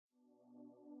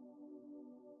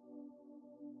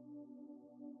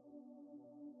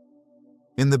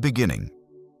In the beginning,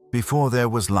 before there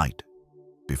was light,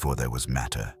 before there was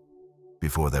matter,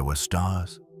 before there were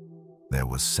stars, there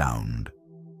was sound.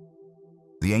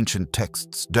 The ancient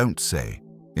texts don't say,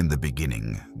 "In the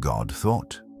beginning, God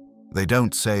thought." They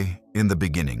don't say, "In the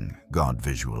beginning, God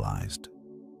visualized."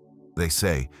 They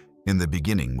say, "In the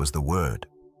beginning was the Word."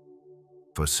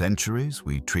 For centuries,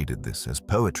 we treated this as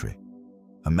poetry,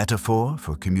 a metaphor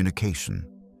for communication.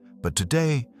 But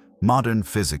today, modern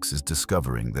physics is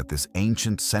discovering that this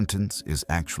ancient sentence is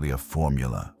actually a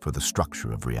formula for the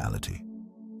structure of reality.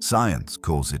 Science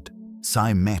calls it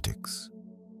cymatics,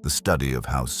 the study of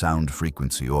how sound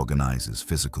frequency organizes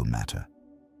physical matter.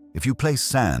 If you place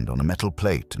sand on a metal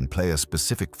plate and play a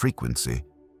specific frequency,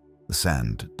 the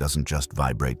sand doesn't just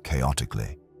vibrate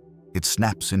chaotically. It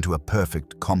snaps into a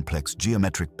perfect, complex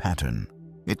geometric pattern.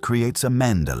 It creates a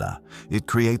mandala. It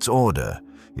creates order.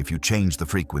 If you change the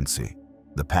frequency,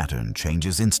 the pattern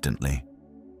changes instantly.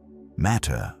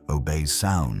 Matter obeys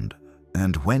sound,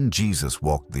 and when Jesus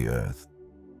walked the earth,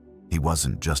 he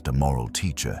wasn't just a moral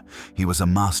teacher. He was a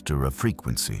master of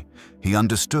frequency. He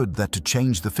understood that to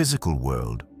change the physical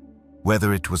world,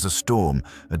 whether it was a storm,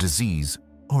 a disease,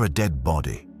 or a dead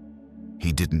body,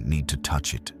 he didn't need to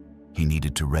touch it. He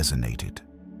needed to resonate it.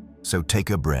 So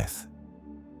take a breath.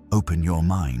 Open your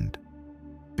mind.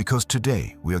 Because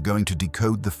today we are going to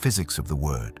decode the physics of the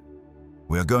word.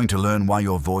 We are going to learn why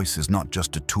your voice is not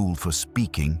just a tool for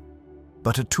speaking,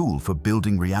 but a tool for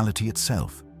building reality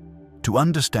itself. To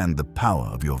understand the power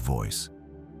of your voice,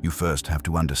 you first have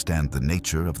to understand the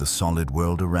nature of the solid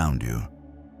world around you.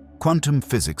 Quantum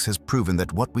physics has proven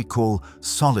that what we call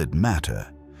solid matter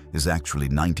is actually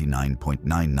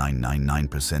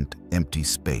 99.9999% empty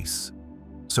space.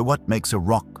 So what makes a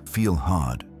rock feel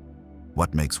hard?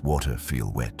 What makes water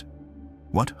feel wet?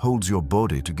 What holds your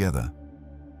body together?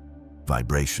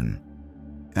 Vibration.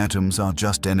 Atoms are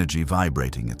just energy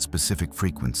vibrating at specific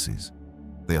frequencies.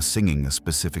 They are singing a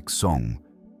specific song.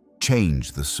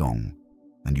 Change the song,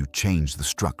 and you change the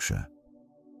structure.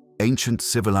 Ancient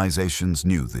civilizations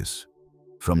knew this,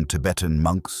 from Tibetan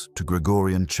monks to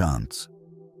Gregorian chants.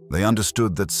 They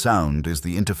understood that sound is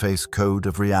the interface code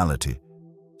of reality.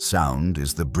 Sound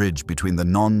is the bridge between the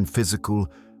non-physical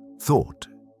thought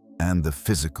and the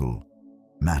physical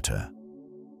matter.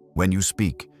 When you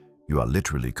speak, you are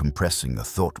literally compressing a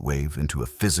thought wave into a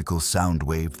physical sound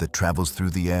wave that travels through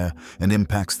the air and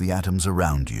impacts the atoms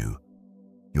around you.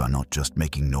 You are not just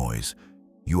making noise,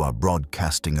 you are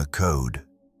broadcasting a code.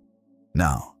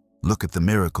 Now, look at the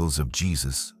miracles of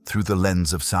Jesus through the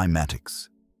lens of cymatics.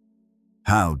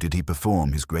 How did he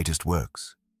perform his greatest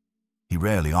works? He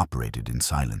rarely operated in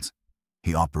silence.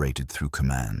 He operated through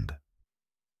command.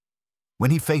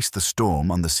 When he faced the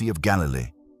storm on the Sea of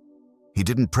Galilee, he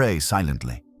didn't pray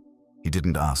silently. He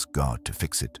didn't ask God to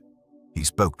fix it. He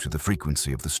spoke to the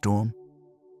frequency of the storm.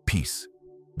 Peace,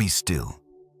 be still.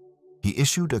 He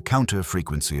issued a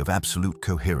counter-frequency of absolute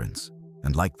coherence,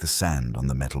 and like the sand on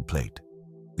the metal plate,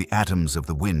 the atoms of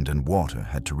the wind and water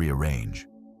had to rearrange.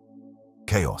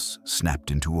 Chaos snapped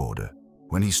into order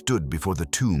when he stood before the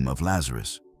tomb of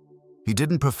Lazarus. He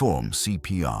didn't perform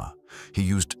CPR. He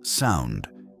used sound.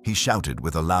 He shouted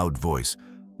with a loud voice,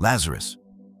 "Lazarus,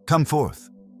 come forth."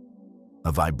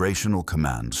 A vibrational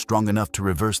command strong enough to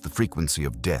reverse the frequency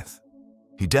of death.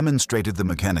 He demonstrated the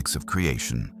mechanics of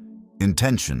creation.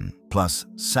 Intention plus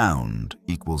sound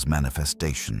equals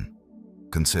manifestation.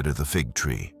 Consider the fig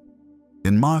tree.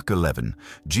 In Mark 11,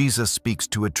 Jesus speaks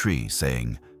to a tree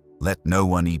saying, "Let no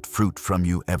one eat fruit from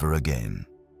you ever again."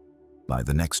 By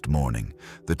the next morning,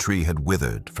 the tree had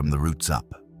withered from the roots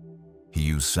up. He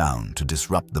used sound to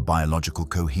disrupt the biological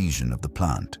cohesion of the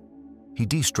plant. He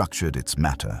destructured its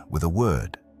matter with a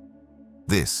word.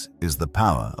 This is the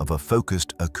power of a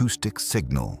focused acoustic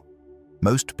signal.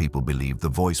 Most people believe the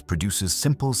voice produces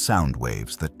simple sound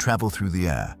waves that travel through the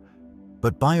air,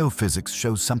 but biophysics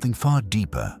shows something far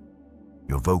deeper.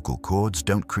 Your vocal cords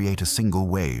don't create a single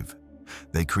wave.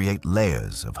 They create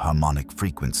layers of harmonic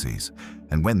frequencies,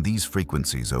 and when these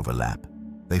frequencies overlap,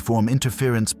 they form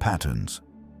interference patterns,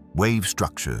 wave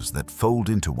structures that fold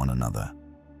into one another.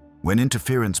 When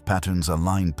interference patterns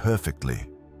align perfectly,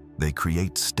 they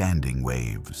create standing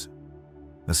waves.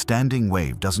 A standing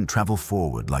wave doesn't travel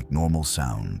forward like normal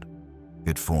sound.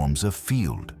 It forms a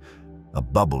field, a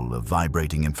bubble of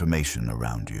vibrating information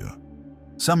around you.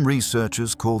 Some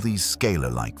researchers call these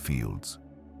scalar-like fields,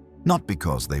 not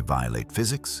because they violate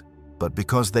physics, but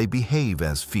because they behave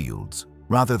as fields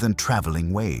rather than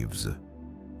traveling waves.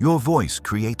 Your voice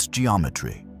creates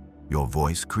geometry. Your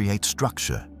voice creates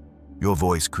structure. Your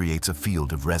voice creates a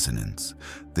field of resonance.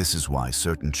 This is why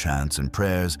certain chants and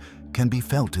prayers can be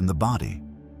felt in the body.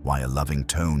 why a loving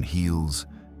tone heals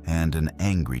and an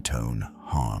angry tone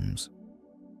harms.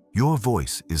 Your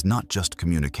voice is not just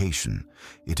communication,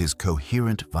 it is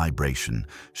coherent vibration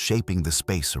shaping the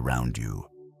space around you.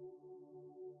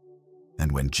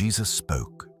 And when Jesus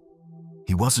spoke,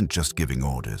 he wasn't just giving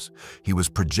orders, he was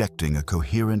projecting a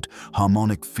coherent,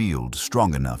 harmonic field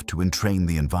strong enough to entrain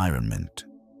the environment.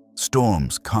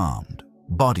 Storms calmed,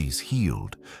 bodies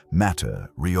healed, matter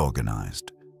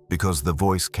reorganized, because the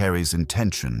voice carries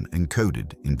intention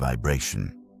encoded in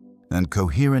vibration. And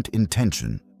coherent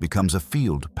intention becomes a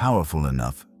field powerful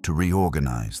enough to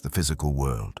reorganize the physical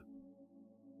world.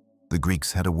 The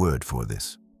Greeks had a word for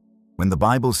this. When the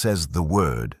Bible says the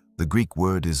word, the Greek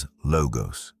word is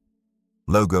logos.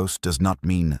 Logos does not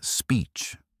mean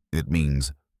speech. It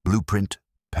means blueprint,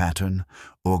 pattern,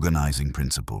 organizing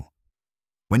principle.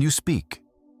 When you speak,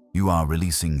 you are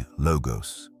releasing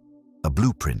logos, a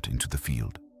blueprint into the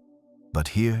field. But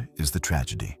here is the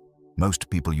tragedy. Most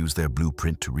people use their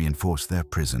blueprint to reinforce their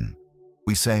prison.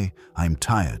 We say, I am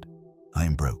tired, I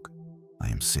am broke, I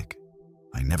am sick,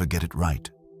 I never get it right.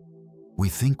 We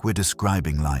think we're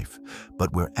describing life,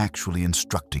 but we're actually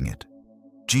instructing it.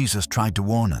 Jesus tried to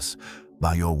warn us,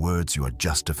 by your words you are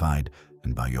justified,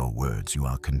 and by your words you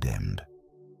are condemned.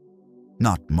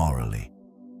 Not morally,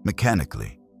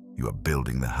 mechanically, you are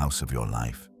building the house of your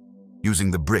life, using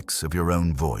the bricks of your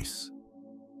own voice.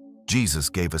 Jesus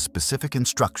gave a specific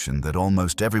instruction that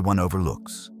almost everyone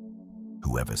overlooks.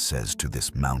 Whoever says to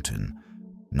this mountain,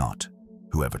 not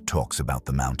whoever talks about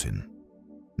the mountain,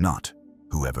 not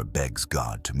whoever begs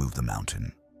God to move the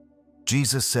mountain.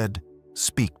 Jesus said,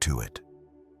 speak to it,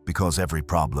 because every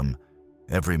problem,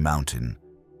 every mountain,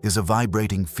 is a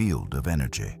vibrating field of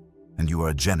energy, and you are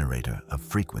a generator of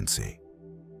frequency.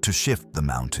 To shift the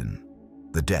mountain,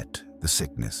 the debt, the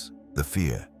sickness, the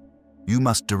fear, you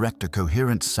must direct a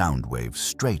coherent sound wave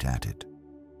straight at it.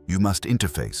 You must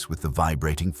interface with the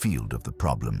vibrating field of the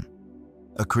problem.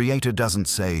 A creator doesn't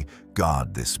say,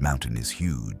 God, this mountain is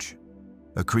huge.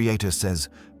 A creator says,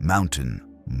 mountain,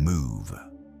 move.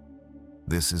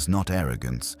 This is not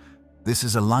arrogance. This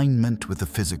is alignment with the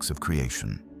physics of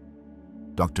creation.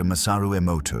 Dr. Masaru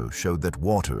Emoto showed that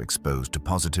water exposed to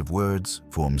positive words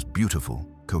forms beautiful,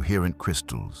 coherent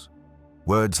crystals.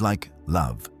 Words like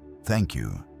love, thank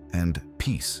you, and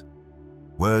peace.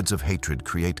 Words of hatred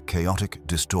create chaotic,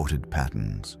 distorted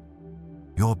patterns.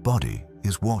 Your body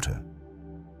is water.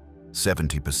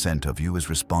 70% of you is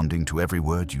responding to every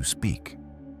word you speak.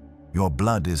 Your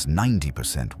blood is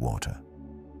 90% water.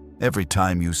 Every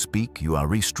time you speak, you are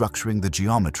restructuring the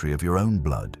geometry of your own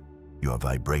blood. You are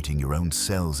vibrating your own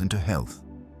cells into health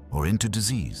or into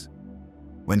disease.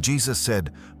 When Jesus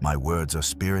said, "My words are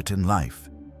spirit and life,"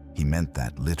 he meant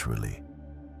that literally.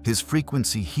 His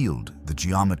frequency healed the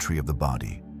geometry of the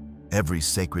body. Every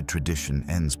sacred tradition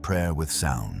ends prayer with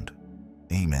sound.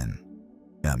 Amen.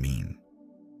 Amin.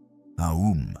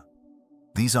 Aum.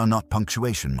 These are not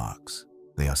punctuation marks.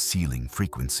 They are sealing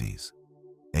frequencies.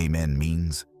 Amen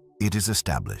means it is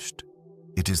established.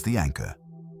 It is the anchor,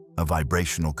 a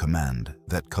vibrational command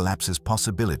that collapses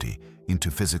possibility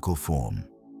into physical form.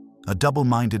 A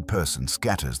double-minded person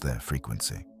scatters their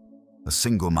frequency. A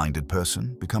single-minded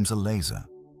person becomes a laser.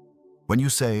 When you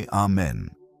say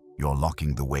Amen, you're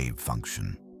locking the wave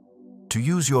function. To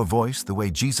use your voice the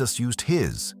way Jesus used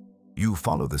his, you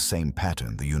follow the same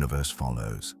pattern the universe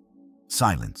follows.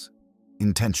 Silence,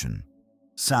 intention,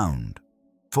 sound,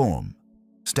 form.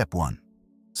 Step 1.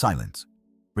 Silence.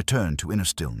 Return to inner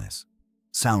stillness.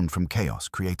 Sound from chaos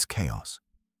creates chaos.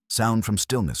 Sound from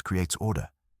stillness creates order.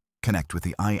 Connect with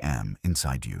the I am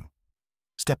inside you.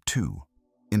 Step 2.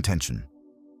 Intention.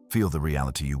 Feel the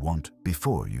reality you want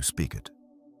before you speak it.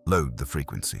 Load the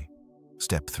frequency.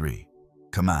 Step 3.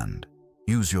 Command.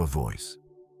 Use your voice.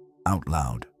 Out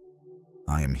loud.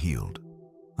 I am healed.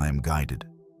 I am guided.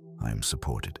 I am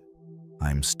supported.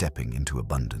 I am stepping into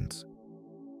abundance.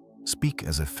 Speak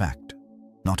as a fact,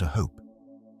 not a hope.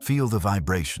 Feel the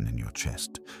vibration in your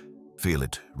chest. Feel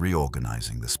it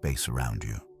reorganizing the space around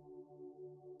you.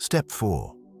 Step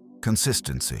 4.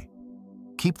 Consistency.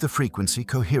 Keep the frequency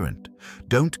coherent.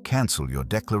 Don't cancel your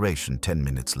declaration 10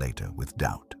 minutes later with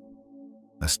doubt.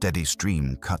 A steady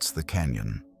stream cuts the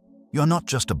canyon. You're not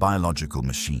just a biological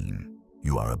machine.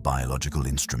 You are a biological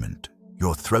instrument.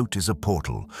 Your throat is a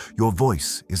portal. Your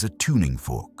voice is a tuning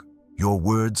fork. Your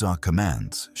words are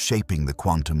commands shaping the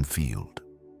quantum field.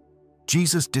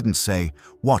 Jesus didn't say,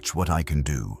 "Watch what I can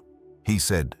do." He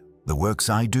said, "The works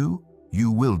I do,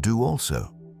 you will do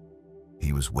also."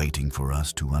 He was waiting for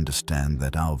us to understand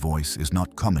that our voice is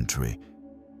not commentary,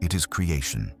 it is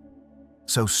creation.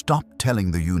 So stop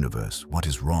telling the universe what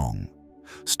is wrong.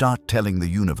 Start telling the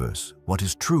universe what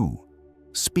is true.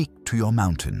 Speak to your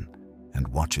mountain and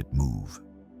watch it move.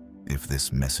 If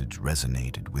this message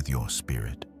resonated with your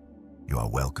spirit, you are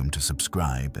welcome to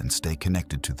subscribe and stay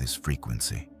connected to this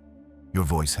frequency. Your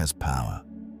voice has power.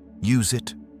 Use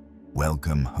it.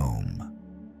 Welcome home.